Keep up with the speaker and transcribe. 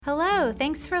Hello,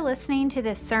 thanks for listening to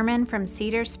this sermon from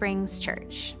Cedar Springs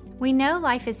Church. We know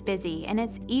life is busy and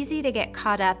it's easy to get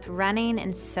caught up running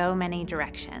in so many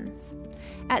directions.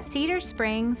 At Cedar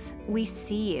Springs, we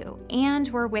see you and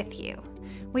we're with you.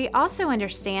 We also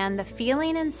understand the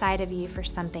feeling inside of you for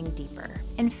something deeper.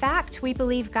 In fact, we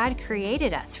believe God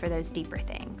created us for those deeper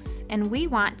things, and we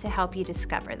want to help you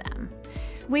discover them.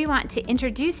 We want to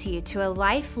introduce you to a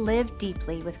life lived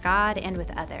deeply with God and with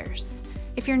others.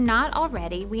 If you're not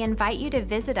already, we invite you to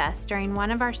visit us during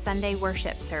one of our Sunday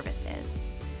worship services.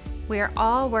 We are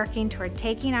all working toward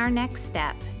taking our next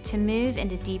step to move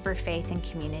into deeper faith and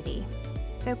community.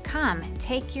 So come,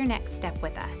 take your next step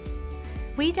with us.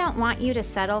 We don't want you to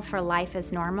settle for life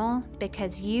as normal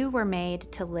because you were made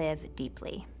to live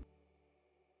deeply.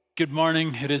 Good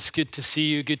morning. It is good to see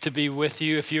you, good to be with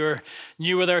you. If you're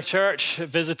new with our church,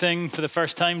 visiting for the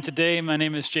first time today, my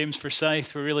name is James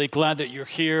Forsyth. We're really glad that you're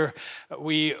here.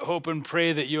 We hope and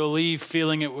pray that you'll leave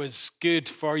feeling it was good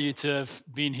for you to have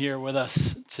been here with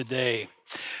us today.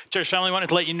 Church family, I wanted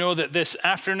to let you know that this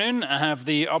afternoon I have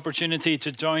the opportunity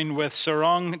to join with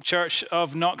Sarong Church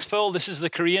of Knoxville. This is the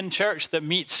Korean church that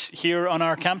meets here on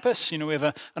our campus. You know, we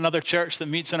have another church that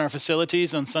meets in our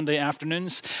facilities on Sunday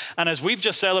afternoons. And as we've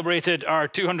just celebrated our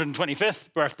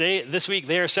 225th birthday, this week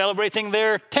they are celebrating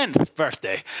their 10th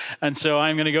birthday. And so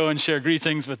I'm going to go and share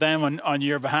greetings with them on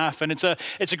your behalf. And it's a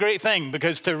great thing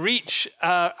because to reach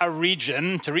a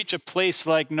region, to reach a place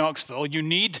like Knoxville, you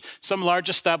need some large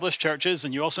established churches,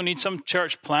 and you also need some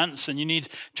church plants, and you need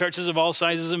churches of all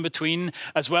sizes in between,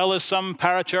 as well as some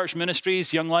parachurch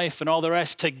ministries, Young Life, and all the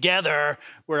rest. Together,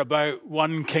 we're about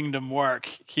one kingdom work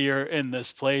here in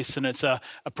this place, and it's a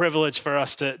privilege for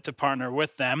us to partner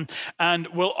with them. And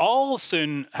we'll all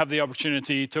soon have the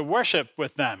opportunity to worship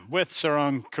with them, with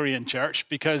Sarong Korean Church,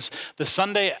 because the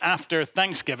Sunday after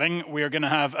Thanksgiving, we are going to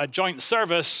have a joint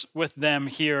service with them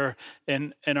here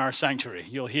in our sanctuary.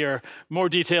 You'll hear more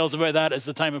details about that as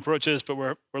the time approaches, but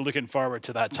we're looking forward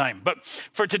to that time. But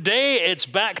for today, it's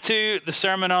back to the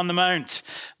Sermon on the Mount,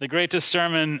 the greatest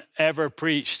sermon ever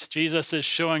preached. Jesus is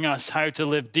showing us how to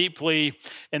live deeply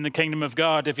in the kingdom of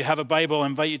God. If you have a Bible, I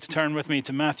invite you to turn with me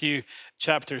to Matthew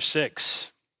chapter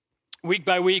 6. Week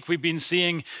by week, we've been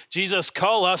seeing Jesus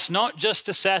call us not just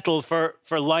to settle for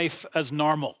life as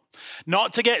normal,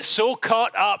 not to get so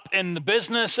caught up in the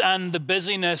business and the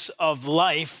busyness of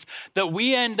life that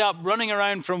we end up running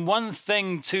around from one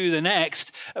thing to the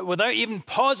next without even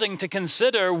pausing to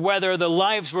consider whether the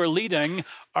lives we're leading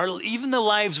are even the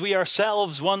lives we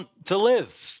ourselves want to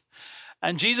live.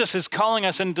 And Jesus is calling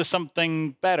us into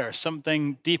something better,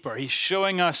 something deeper. He's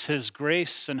showing us his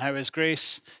grace and how his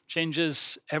grace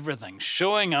changes everything,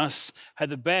 showing us how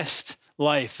the best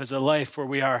life is a life where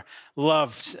we are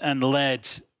loved and led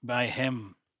by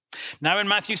him. Now in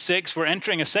Matthew 6, we're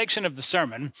entering a section of the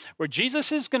sermon where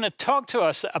Jesus is going to talk to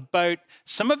us about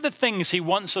some of the things he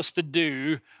wants us to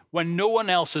do when no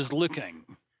one else is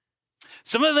looking.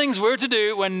 Some of the things we're to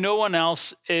do when no one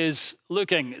else is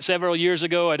looking. Several years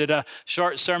ago, I did a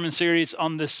short sermon series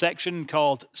on this section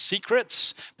called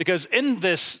Secrets, because in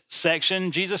this section,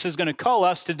 Jesus is going to call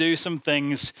us to do some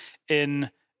things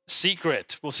in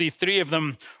secret. We'll see 3 of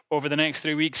them over the next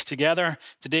 3 weeks together.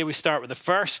 Today, we start with the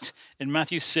first in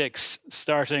Matthew 6,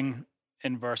 starting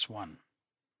in verse 1.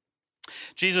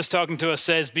 Jesus talking to us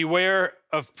says, "Beware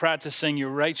of practicing your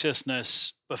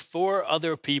righteousness before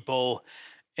other people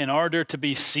in order to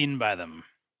be seen by them.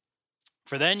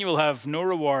 For then you will have no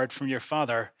reward from your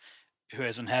Father who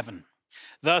is in heaven.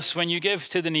 Thus, when you give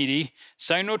to the needy,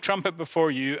 sound no trumpet before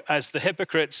you as the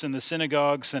hypocrites in the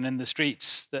synagogues and in the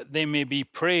streets, that they may be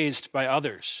praised by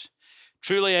others.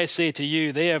 Truly I say to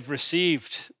you, they have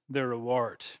received their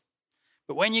reward.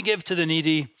 But when you give to the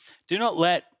needy, do not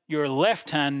let your left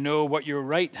hand know what your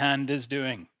right hand is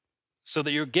doing, so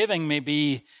that your giving may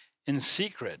be in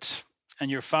secret, and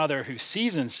your Father who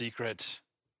sees in secret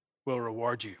will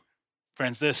reward you."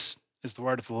 Friends, this is the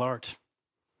word of the Lord.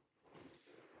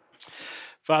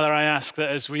 Father, I ask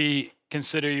that as we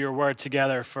consider your word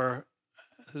together for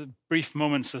brief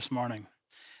moments this morning,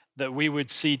 that we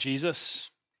would see Jesus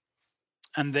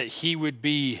and that he would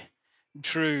be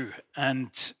true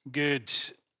and good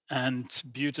and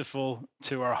beautiful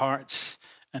to our hearts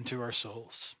and to our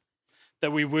souls.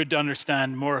 That we would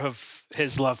understand more of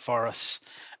his love for us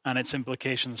and its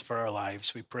implications for our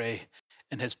lives. We pray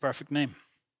in his perfect name.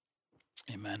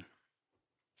 Amen.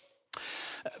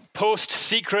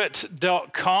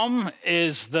 PostSecret.com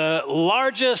is the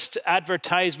largest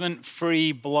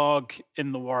advertisement-free blog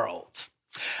in the world.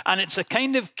 And it's a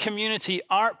kind of community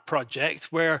art project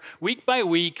where week by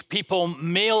week, people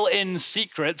mail in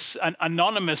secrets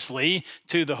anonymously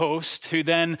to the host, who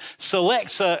then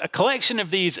selects a collection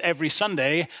of these every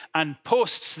Sunday and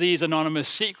posts these anonymous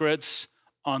secrets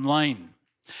online.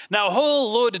 Now, a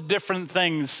whole load of different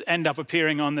things end up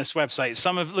appearing on this website.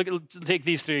 Take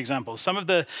these 3 examples. Some of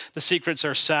the secrets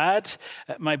are sad.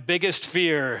 My biggest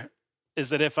fear is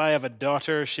that if I have a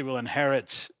daughter, she will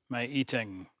inherit my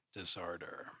eating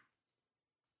disorder.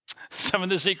 Some of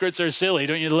the secrets are silly.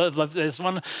 Don't you love this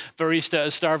one? Barista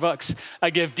at Starbucks. I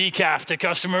give decaf to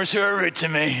customers who are rude to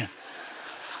me.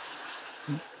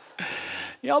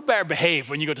 Y'all better behave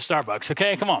when you go to Starbucks,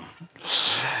 okay? Come on.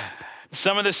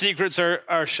 Some of the secrets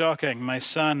are shocking. My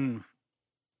son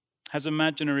has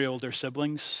imaginary older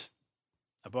siblings,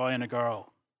 a boy and a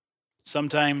girl.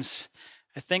 Sometimes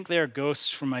I think they are ghosts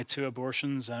from my 2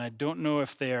 abortions, and I don't know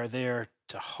if they are there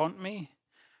to haunt me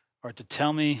or to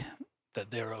tell me that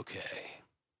they're okay.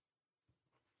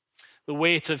 The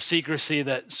weight of secrecy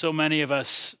that so many of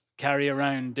us carry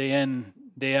around day in,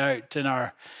 day out in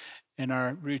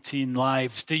our routine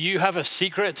lives. Do you have a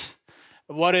secret?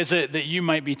 What is it that you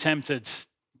might be tempted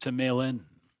to mail in?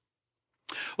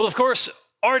 Well, of course,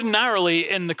 ordinarily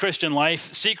in the Christian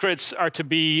life, secrets are to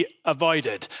be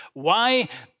avoided. Why?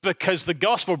 Because the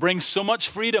gospel brings so much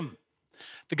freedom.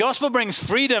 The gospel brings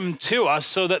freedom to us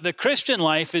so that the Christian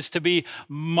life is to be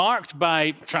marked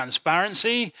by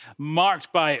transparency,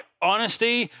 marked by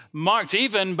honesty, marked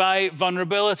even by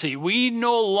vulnerability. We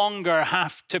no longer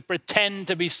have to pretend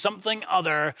to be something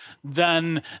other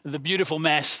than the beautiful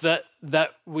mess that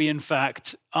we in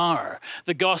fact are.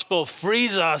 The gospel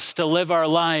frees us to live our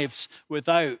lives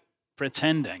without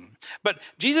pretending. But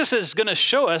Jesus is going to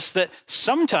show us that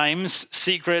sometimes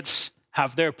secrets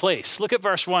have their place. Look at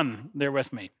verse 1 there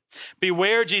with me.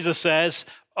 Beware, Jesus says,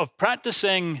 of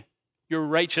practicing your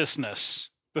righteousness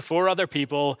before other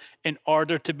people in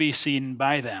order to be seen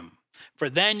by them. For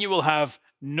then you will have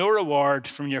no reward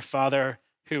from your Father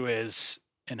who is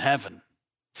in heaven.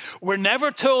 We're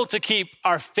never told to keep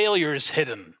our failures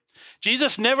hidden.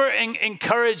 Jesus never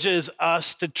encourages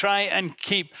us to try and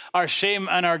keep our shame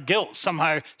and our guilt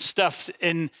somehow stuffed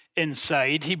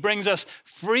inside. He brings us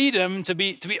freedom to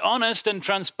be honest and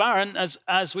transparent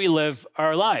as we live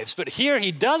our lives. But here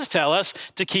he does tell us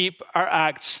to keep our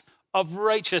acts of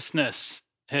righteousness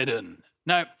hidden.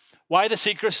 Now, why the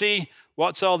secrecy?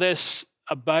 What's all this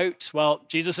about? Well,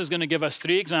 Jesus is going to give us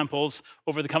 3 examples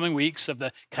over the coming weeks of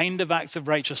the kind of acts of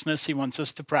righteousness he wants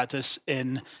us to practice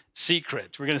in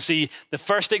secret. We're going to see the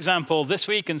first example this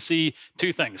week and see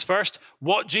 2 things. First,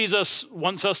 what Jesus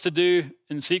wants us to do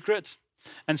in secret.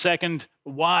 And second,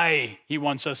 why he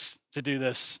wants us to do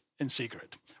this in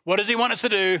secret. What does he want us to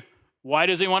do? Why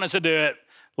does he want us to do it?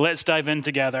 Let's dive in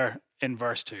together in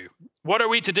verse 2. What are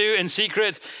we to do in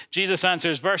secret? Jesus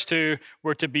answers, verse 2,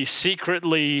 we're to be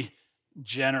secretly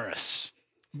generous.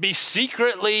 Be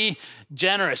secretly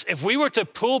generous. If we were to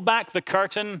pull back the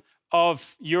curtain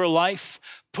of your life,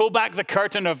 pull back the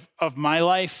curtain of my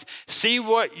life, see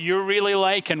what you're really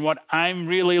like and what I'm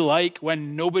really like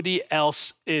when nobody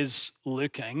else is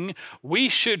looking, we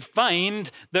should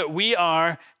find that we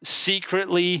are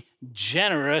secretly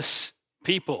generous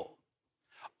people.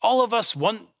 All of us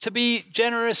want to be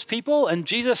generous people, and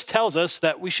Jesus tells us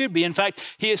that we should be. In fact,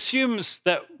 he assumes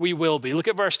that we will be. Look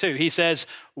at verse 2. He says,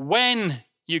 when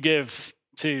you give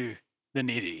to the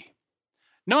needy.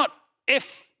 Not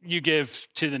if you give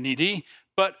to the needy,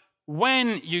 but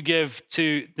when you give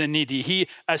to the needy. He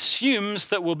assumes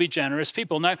that we'll be generous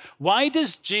people. Now, why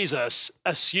does Jesus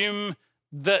assume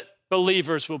that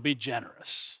believers will be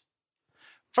generous?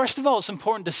 First of all, it's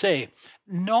important to say,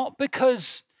 not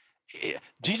because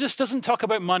Jesus doesn't talk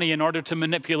about money in order to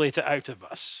manipulate it out of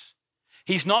us.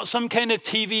 He's not some kind of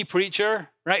TV preacher,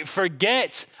 right?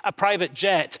 Forget a private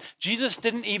jet. Jesus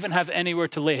didn't even have anywhere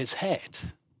to lay his head.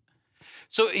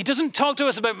 So he doesn't talk to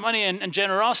us about money and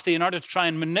generosity in order to try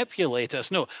and manipulate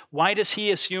us. No. Why does he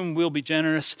assume we'll be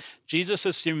generous? Jesus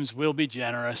assumes we'll be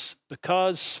generous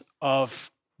because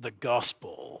of the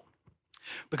gospel.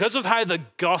 Because of how the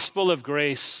gospel of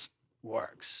grace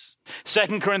works.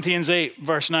 2 Corinthians 8,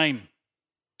 verse 9.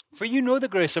 For you know the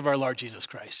grace of our Lord Jesus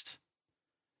Christ.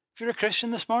 If you're a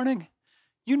Christian this morning,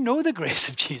 you know the grace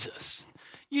of Jesus.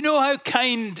 You know how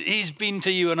kind he's been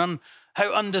to you and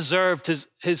how undeserved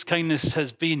his kindness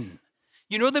has been.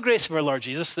 You know the grace of our Lord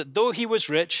Jesus, that though he was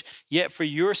rich, yet for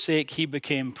your sake he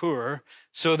became poor,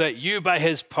 so that you by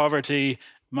his poverty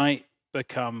might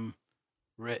become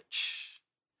rich.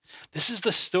 This is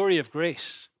the story of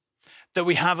grace. That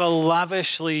we have a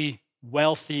lavishly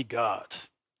wealthy God.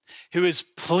 who is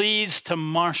pleased to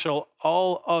marshal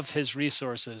all of his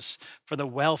resources for the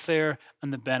welfare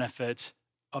and the benefit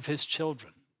of his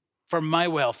children, for my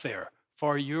welfare,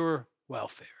 for your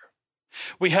welfare.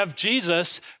 We have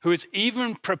Jesus who is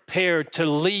even prepared to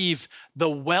leave the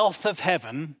wealth of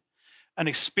heaven and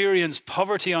experience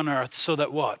poverty on earth so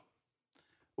that what?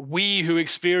 We who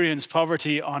experience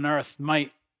poverty on earth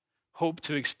might hope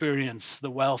to experience the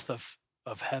wealth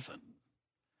of heaven.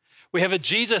 We have a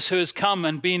Jesus who has come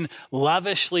and been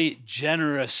lavishly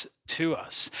generous to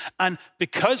us. And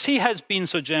because he has been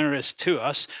so generous to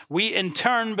us, we in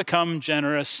turn become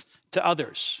generous to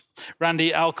others.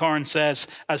 Randy Alcorn says,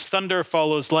 as thunder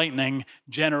follows lightning,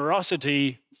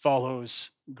 generosity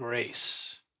follows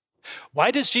grace.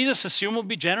 Why does Jesus assume we'll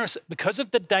be generous? Because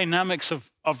of the dynamics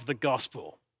of the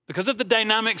gospel. Because of the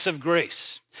dynamics of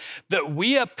grace, that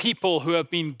we are people who have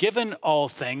been given all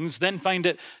things, then find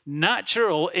it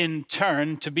natural in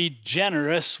turn to be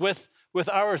generous with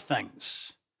our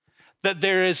things. That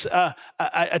there is a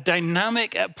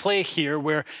dynamic at play here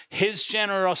where his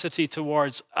generosity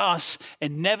towards us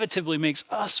inevitably makes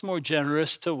us more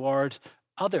generous toward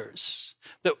others.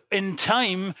 That in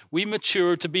time, we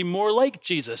mature to be more like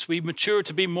Jesus. We mature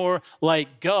to be more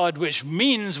like God, which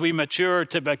means we mature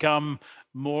to become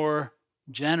more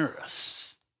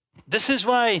generous. This is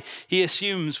why he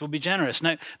assumes we'll be generous.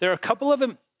 Now, there are a couple of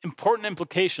important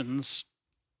implications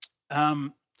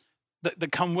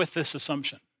that come with this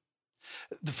assumption.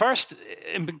 The first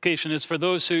implication is for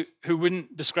those who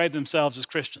wouldn't describe themselves as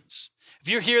Christians. If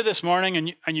you're here this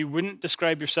morning and you wouldn't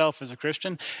describe yourself as a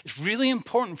Christian, it's really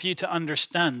important for you to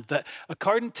understand that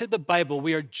according to the Bible,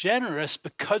 we are generous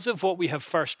because of what we have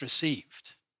first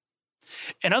received.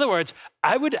 In other words,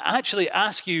 I would actually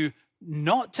ask you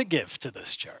not to give to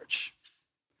this church,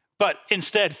 but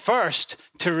instead first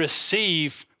to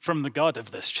receive from the God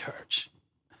of this church.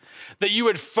 That you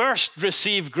would first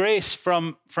receive grace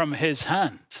from his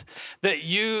hand. That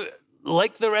you,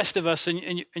 like the rest of us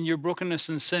in your brokenness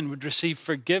and sin, would receive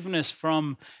forgiveness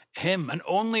from him. And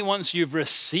only once you've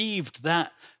received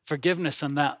that forgiveness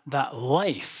and that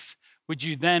life would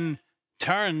you then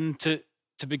turn to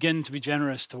begin to be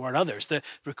generous toward others. The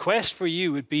request for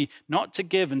you would be not to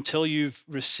give until you've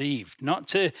received, not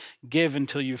to give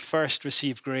until you first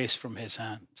receive grace from his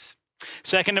hand.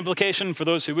 Second implication for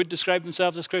those who would describe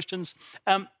themselves as Christians,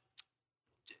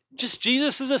 just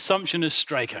Jesus' assumption is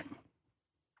striking.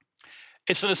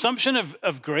 It's an assumption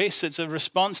of grace. It's a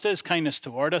response to his kindness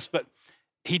toward us, but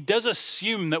he does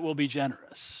assume that we'll be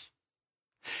generous.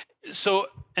 So,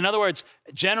 in other words,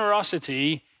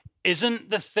 generosity isn't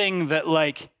the thing that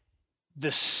like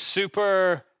the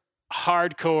super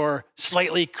hardcore,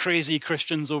 slightly crazy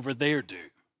Christians over there do.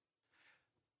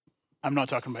 I'm not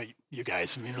talking about you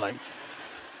guys. I mean, like,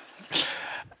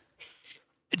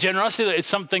 generosity is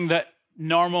something that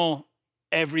normal,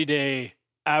 everyday,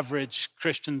 average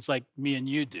Christians like me and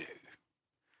you do.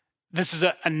 This is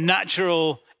a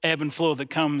natural ebb and flow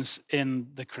that comes in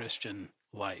the Christian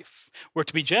life. We're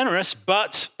to be generous,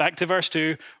 but, back to verse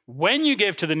 2, when you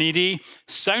give to the needy,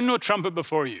 sound no trumpet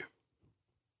before you.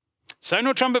 Sound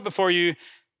no trumpet before you,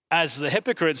 as the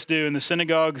hypocrites do in the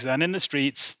synagogues and in the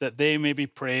streets, that they may be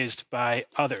praised by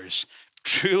others.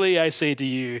 Truly, I say to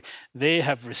you, they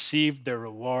have received their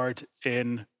reward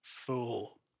in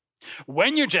full.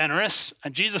 When you're generous,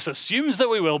 and Jesus assumes that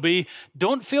we will be,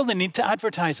 don't feel the need to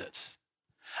advertise it.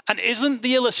 And isn't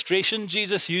the illustration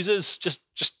Jesus uses just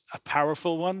a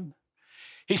powerful one?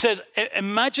 He says,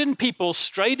 imagine people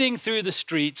striding through the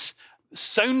streets,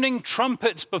 sounding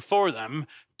trumpets before them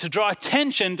to draw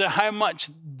attention to how much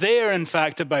they're in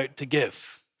fact about to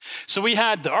give. So we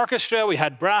had the orchestra, we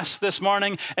had brass this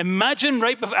morning. Imagine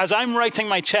right before, as I'm writing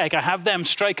my check, I have them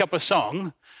strike up a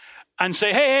song and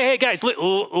say, hey, guys,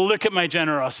 look at my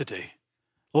generosity.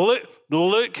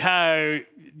 Look how,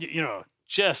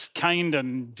 just kind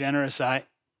and generous I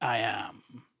am.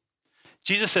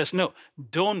 Jesus says, no,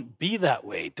 don't be that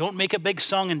way. Don't make a big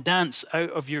song and dance out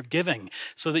of your giving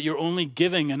so that you're only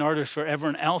giving in order for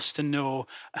everyone else to know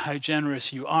how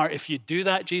generous you are. If you do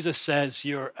that, Jesus says,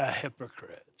 you're a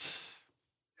hypocrite.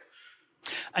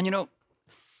 And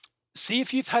see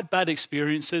if you've had bad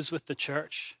experiences with the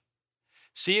church.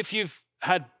 See if you've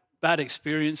had bad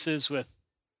experiences with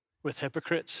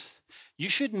hypocrites. You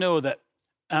should know that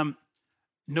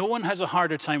no one has a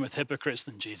harder time with hypocrites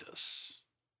than Jesus.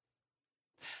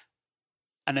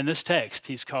 And in this text,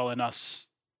 he's calling us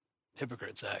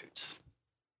hypocrites out.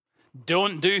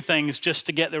 Don't do things just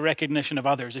to get the recognition of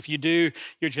others. If you do,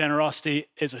 your generosity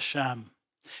is a sham.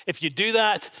 If you do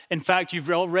that, in fact, you've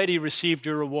already received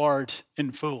your reward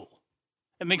in full.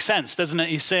 It makes sense, doesn't it?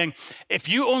 He's saying, if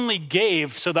you only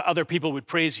gave so that other people would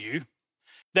praise you,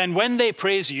 then when they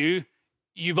praise you,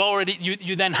 you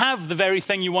then have the very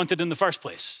thing you wanted in the first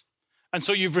place. And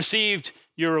so you've received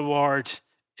your reward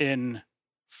in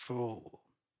full.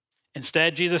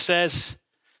 Instead, Jesus says,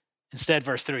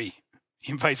 verse 3,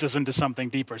 he invites us into something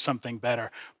deeper, something better.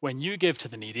 When you give to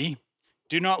the needy,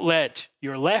 do not let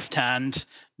your left hand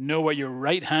know what your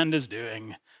right hand is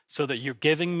doing, so that your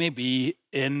giving may be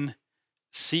in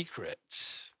secret.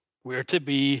 We're to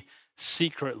be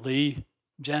secretly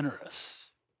generous.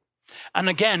 And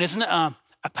again, isn't it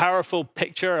a powerful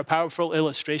picture, a powerful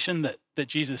illustration that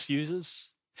Jesus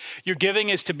uses? Your giving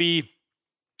is to be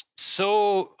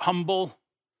so humble,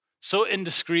 so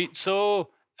indiscreet, so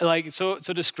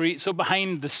discreet, so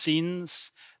behind the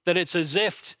scenes, that it's as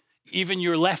if even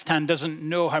your left hand doesn't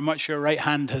know how much your right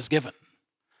hand has given.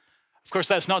 Of course,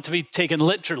 that's not to be taken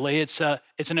literally. It's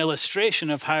an illustration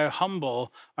of how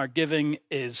humble our giving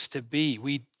is to be.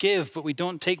 We give, but we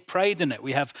don't take pride in it.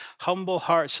 We have humble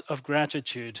hearts of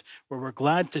gratitude where we're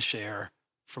glad to share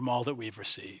from all that we've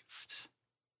received.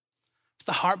 It's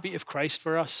the heartbeat of Christ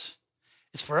for us.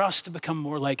 It's for us to become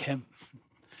more like him,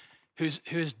 who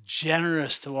is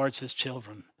generous towards his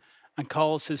children and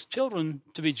calls his children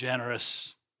to be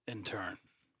generous in turn.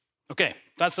 Okay,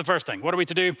 that's the first thing. What are we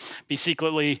to do? Be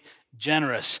secretly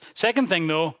generous. Second thing,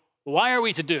 though, why are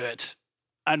we to do it?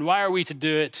 And why are we to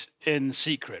do it in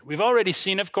secret? We've already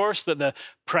seen, of course, that the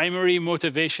primary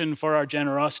motivation for our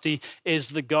generosity is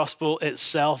the gospel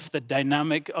itself, the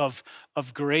dynamic of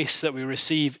grace that we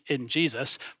receive in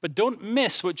Jesus. But don't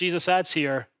miss what Jesus adds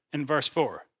here in verse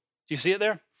 4. Do you see it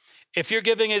there? If your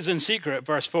giving is in secret,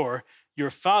 verse 4, your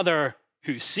Father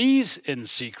who sees in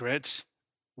secret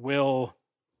will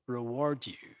reward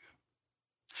you.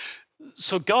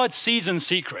 So God sees in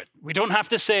secret. We don't have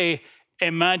to say,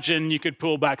 imagine you could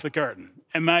pull back the curtain.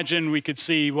 Imagine we could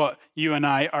see what you and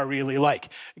I are really like.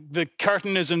 The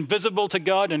curtain is invisible to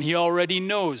God, and he already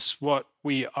knows what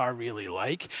we are really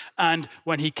like. And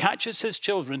when he catches his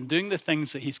children doing the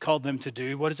things that he's called them to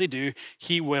do, what does he do?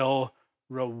 He will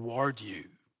reward you.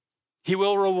 He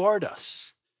will reward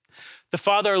us. The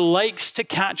Father likes to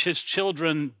catch his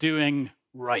children doing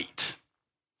right,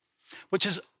 which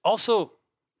is also,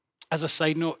 as a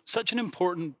side note, such an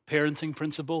important parenting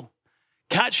principle.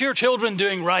 Catch your children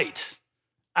doing right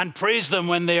and praise them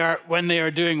when they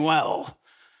are doing well.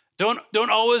 Don't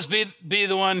always be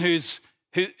the one who's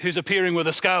appearing with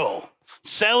a scowl.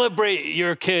 Celebrate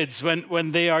your kids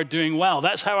when they are doing well.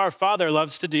 That's how our Father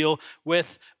loves to deal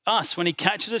with us. When he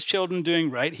catches his children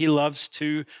doing right, he loves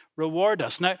to reward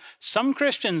us. Now, some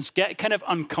Christians get kind of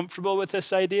uncomfortable with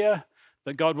this idea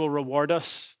that God will reward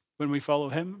us when we follow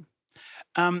him.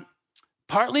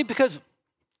 Partly because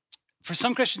for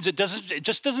some Christians, it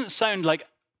just doesn't sound like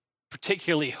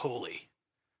particularly holy.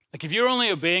 Like if you're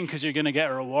only obeying because you're going to get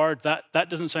a reward, that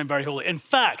doesn't sound very holy. In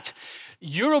fact,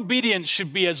 your obedience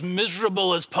should be as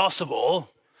miserable as possible,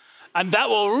 and that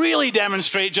will really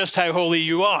demonstrate just how holy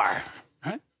you are.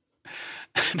 Right?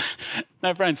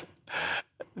 Now, friends,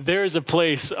 there is a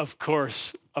place, of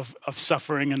course, of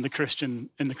suffering in the Christian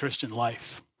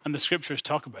life, and the scriptures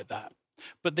talk about that.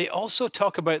 But they also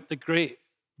talk about the great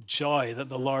joy that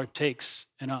the Lord takes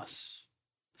in us.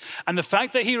 And the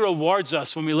fact that he rewards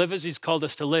us when we live as he's called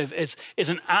us to live is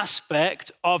an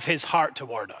aspect of his heart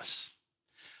toward us.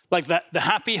 Like that, the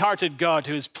happy-hearted God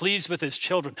who is pleased with his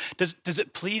children. Does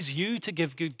it please you to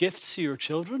give good gifts to your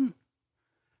children?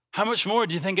 How much more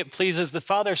do you think it pleases the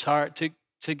Father's heart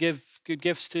to give good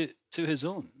gifts to his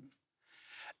own?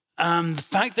 The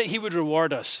fact that he would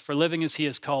reward us for living as he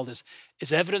has called us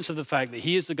is evidence of the fact that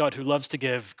he is the God who loves to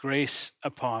give grace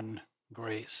upon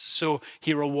grace. So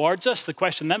he rewards us. The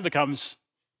question then becomes,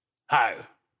 how?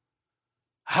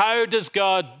 How does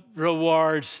God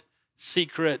reward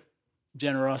secret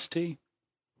generosity?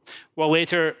 Well,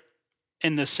 later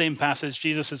in the same passage,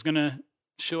 Jesus is going to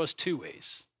show us two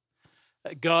ways.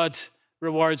 God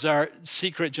rewards our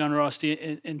secret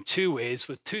generosity in two ways,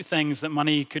 with two things that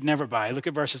money could never buy. Look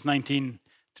at verses 19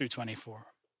 through 24.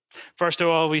 First of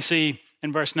all, we see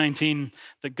in verse 19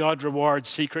 that God rewards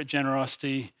secret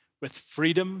generosity with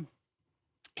freedom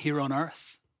here on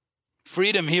earth.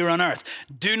 Freedom here on earth.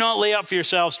 Do not lay up for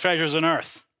yourselves treasures on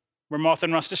earth, where moth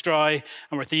and rust destroy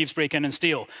and where thieves break in and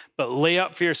steal. But lay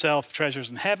up for yourself treasures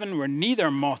in heaven, where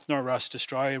neither moth nor rust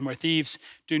destroy and where thieves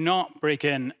do not break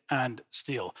in and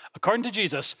steal. According to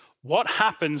Jesus, what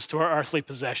happens to our earthly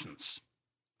possessions?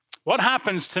 What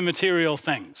happens to material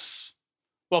things?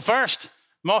 Well, first,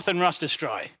 moth and rust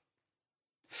destroy.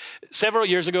 Several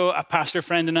years ago, a pastor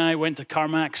friend and I went to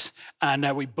CarMax,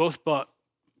 and we both bought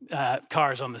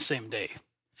cars on the same day.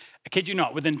 I kid you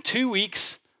not, within 2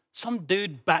 weeks, some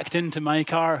dude backed into my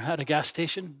car at a gas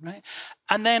station, right?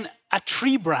 And then a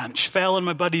tree branch fell on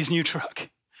my buddy's new truck.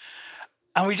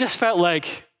 And we just felt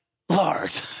like,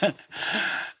 Lord,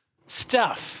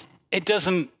 stuff, it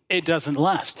doesn't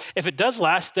last. If it does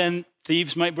last, then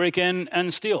thieves might break in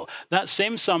and steal. That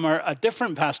same summer, a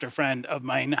different pastor friend of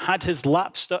mine had his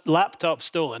laptop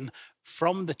stolen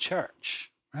from the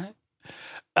church, right?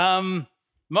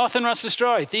 Moth and rust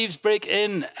destroy, thieves break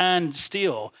in and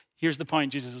steal. Here's the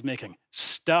point Jesus is making.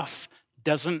 Stuff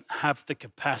doesn't have the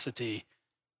capacity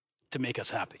to make us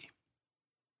happy.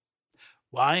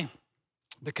 Why?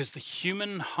 Because the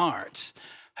human heart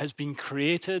has been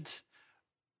created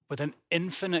with an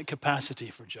infinite capacity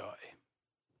for joy.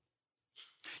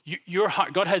 Your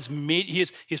heart, God has made, He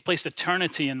has placed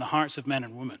eternity in the hearts of men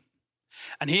and women.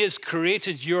 And He has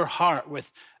created your heart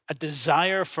with a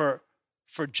desire for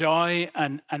joy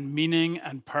and meaning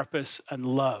and purpose and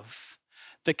love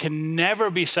that can never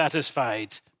be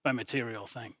satisfied by material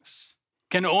things,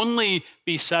 can only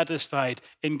be satisfied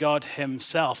in God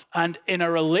Himself and in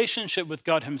a relationship with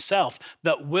God Himself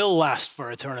that will last for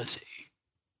eternity.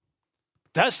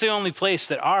 That's the only place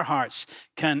that our hearts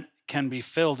can be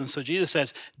filled. And so Jesus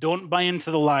says, don't buy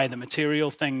into the lie that material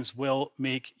things will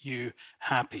make you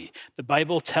happy. The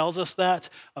Bible tells us that.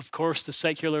 Of course, the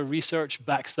secular research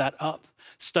backs that up.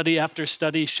 Study after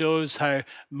study shows how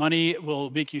money will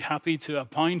make you happy to a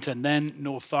point and then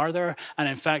no farther. And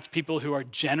in fact, people who are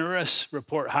generous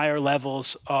report higher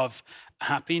levels of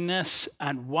happiness.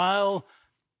 And while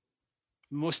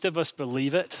most of us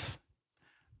believe it,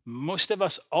 most of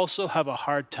us also have a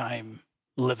hard time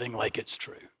living like it's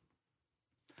true.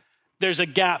 There's a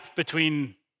gap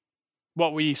between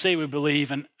what we say we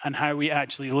believe and how we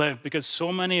actually live, because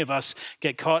so many of us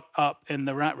get caught up in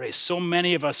the rat race. So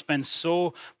many of us spend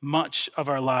so much of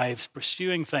our lives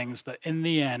pursuing things that in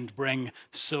the end bring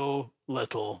so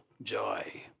little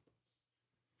joy.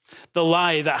 The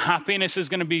lie that happiness is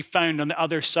going to be found on the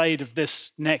other side of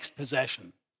this next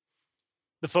possession.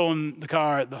 The phone, the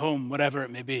car, the home, whatever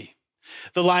it may be.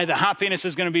 The lie that happiness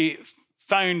is going to be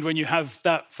found when you have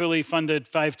that fully funded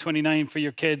 529 for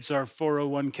your kids or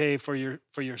 401k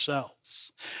for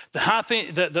yourselves.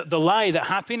 The lie that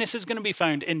happiness is going to be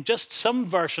found in just some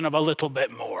version of a little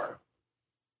bit more.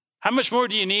 How much more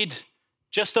do you need?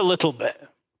 Just a little bit.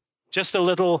 Just a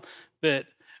little bit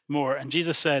more. And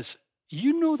Jesus says,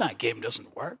 you know that game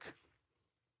doesn't work.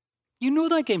 You know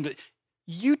that game.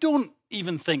 You don't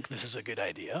even think this is a good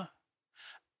idea.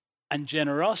 And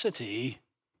generosity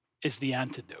is the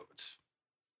antidote.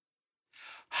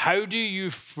 How do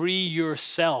you free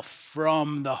yourself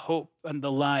from the hope and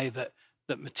the lie that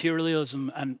materialism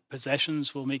and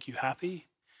possessions will make you happy?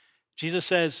 Jesus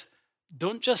says,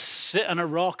 don't just sit on a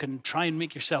rock and try and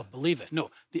make yourself believe it.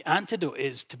 No, the antidote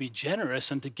is to be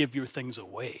generous and to give your things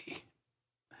away.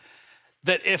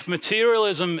 That if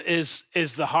materialism is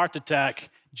the heart attack,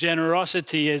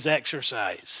 generosity is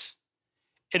exercise.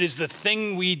 It is the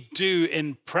thing we do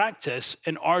in practice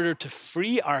in order to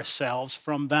free ourselves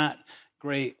from that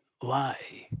great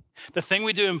lie. The thing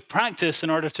we do in practice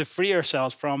in order to free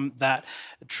ourselves from that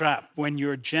trap. When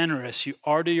you're generous, you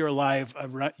order your life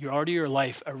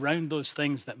around those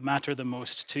things that matter the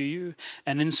most to you.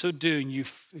 And in so doing, you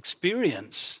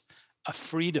experience a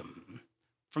freedom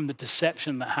from the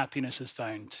deception that happiness is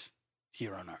found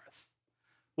here on earth.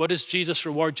 What does Jesus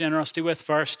reward generosity with?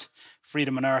 First,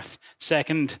 freedom on earth.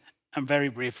 Second, and very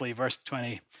briefly, verse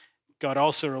 20, God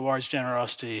also rewards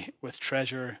generosity with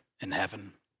treasure in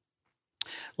heaven.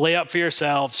 Lay up for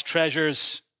yourselves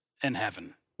treasures in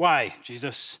heaven. Why,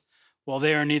 Jesus? Well,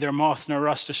 there neither moth nor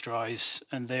rust destroys,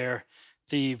 and there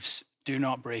thieves do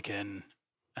not break in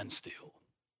and steal.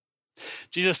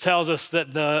 Jesus tells us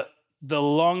that the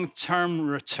long-term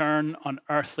return on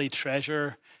earthly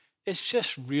treasure is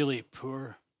just really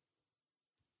poor.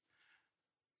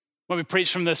 When we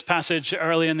preached from this passage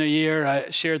early in the year,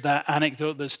 I shared that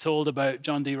anecdote that's told about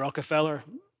John D. Rockefeller.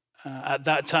 At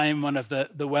that time, one of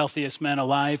the wealthiest men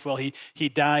alive. Well, he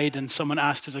died, and someone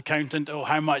asked his accountant, oh,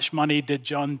 how much money did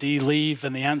John D. leave?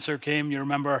 And the answer came, you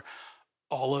remember,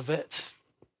 all of it.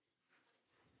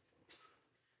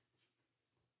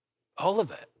 All of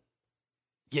it.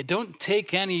 You don't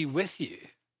take any with you.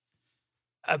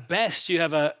 At best, you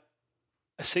have a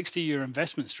 60-year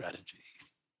investment strategy.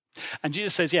 And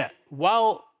Jesus says, yeah,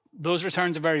 while those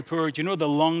returns are very poor, do you know the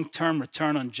long-term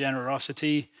return on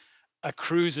generosity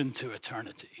accrues into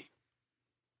eternity?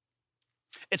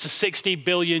 It's a 60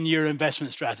 billion year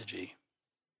investment strategy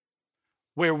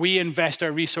where we invest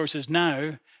our resources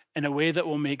now in a way that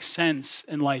will make sense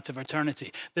in light of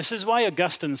eternity. This is why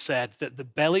Augustine said that the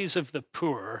bellies of the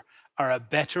poor are a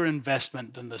better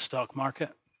investment than the stock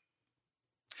market.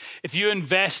 If you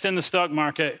invest in the stock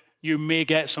market, you may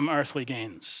get some earthly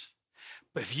gains.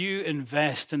 But if you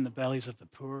invest in the bellies of the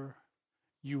poor,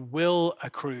 you will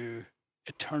accrue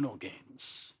eternal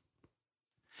gains.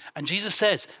 And Jesus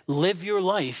says, live your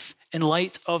life in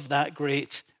light of that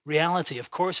great reality.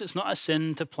 Of course, it's not a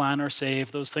sin to plan or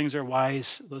save. Those things are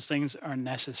wise. Those things are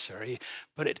necessary.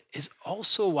 But it is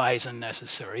also wise and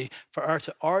necessary for us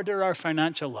to order our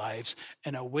financial lives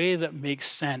in a way that makes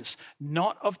sense,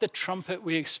 not of the trumpet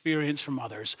we experience from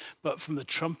others, but from the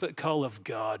trumpet call of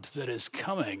God that is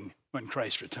coming when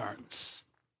Christ returns.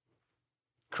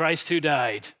 Christ who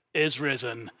died is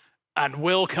risen and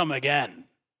will come again.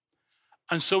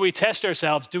 And so we test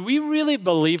ourselves. Do we really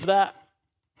believe that?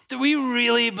 Do we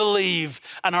really believe,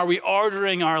 and are we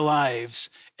ordering our lives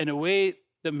in a way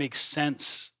that makes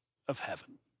sense of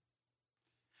heaven?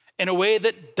 In a way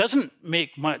that doesn't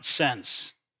make much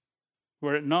sense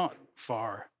were it not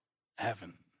for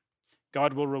heaven.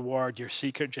 God will reward your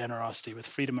secret generosity with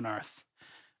freedom on earth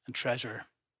and treasure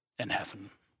in heaven.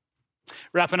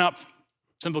 Wrapping up,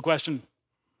 simple question.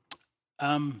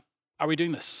 Are we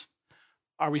doing this?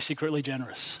 Are we secretly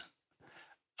generous?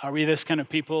 Are we this kind of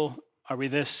people? Are we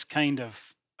this kind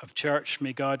of church?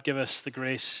 May God give us the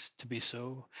grace to be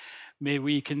so. May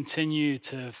we continue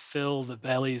to fill the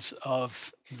bellies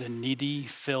of the needy,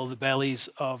 fill the bellies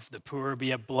of the poor,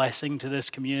 be a blessing to this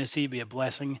community, be a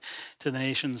blessing to the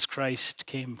nations Christ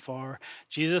came for.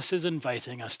 Jesus is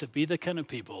inviting us to be the kind of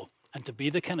people and to be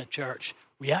the kind of church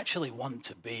we actually want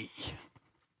to be.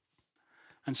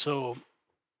 And so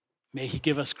may he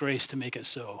give us grace to make it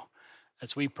so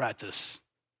as we practice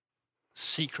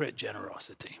secret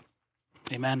generosity.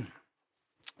 Amen.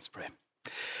 Let's pray.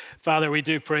 Father, we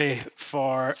do pray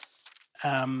for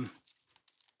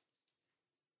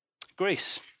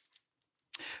grace.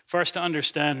 First, to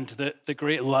understand the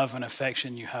great love and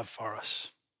affection you have for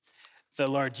us. That,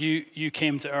 Lord, you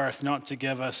came to earth not to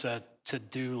give us a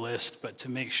to-do list, but to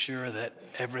make sure that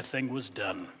everything was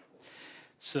done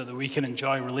so that we can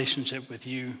enjoy relationship with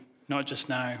you, not just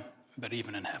now, but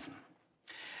even in heaven.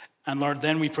 And Lord,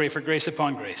 then we pray for grace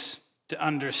upon grace to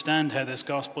understand how this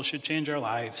gospel should change our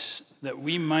lives, that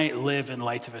we might live in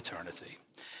light of eternity,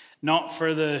 not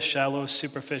for the shallow,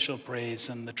 superficial praise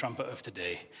and the trumpet of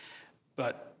today,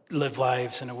 but live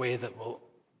lives in a way that will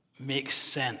make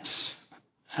sense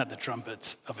at the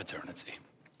trumpet of eternity.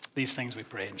 These things we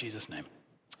pray in Jesus' name.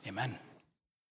 Amen.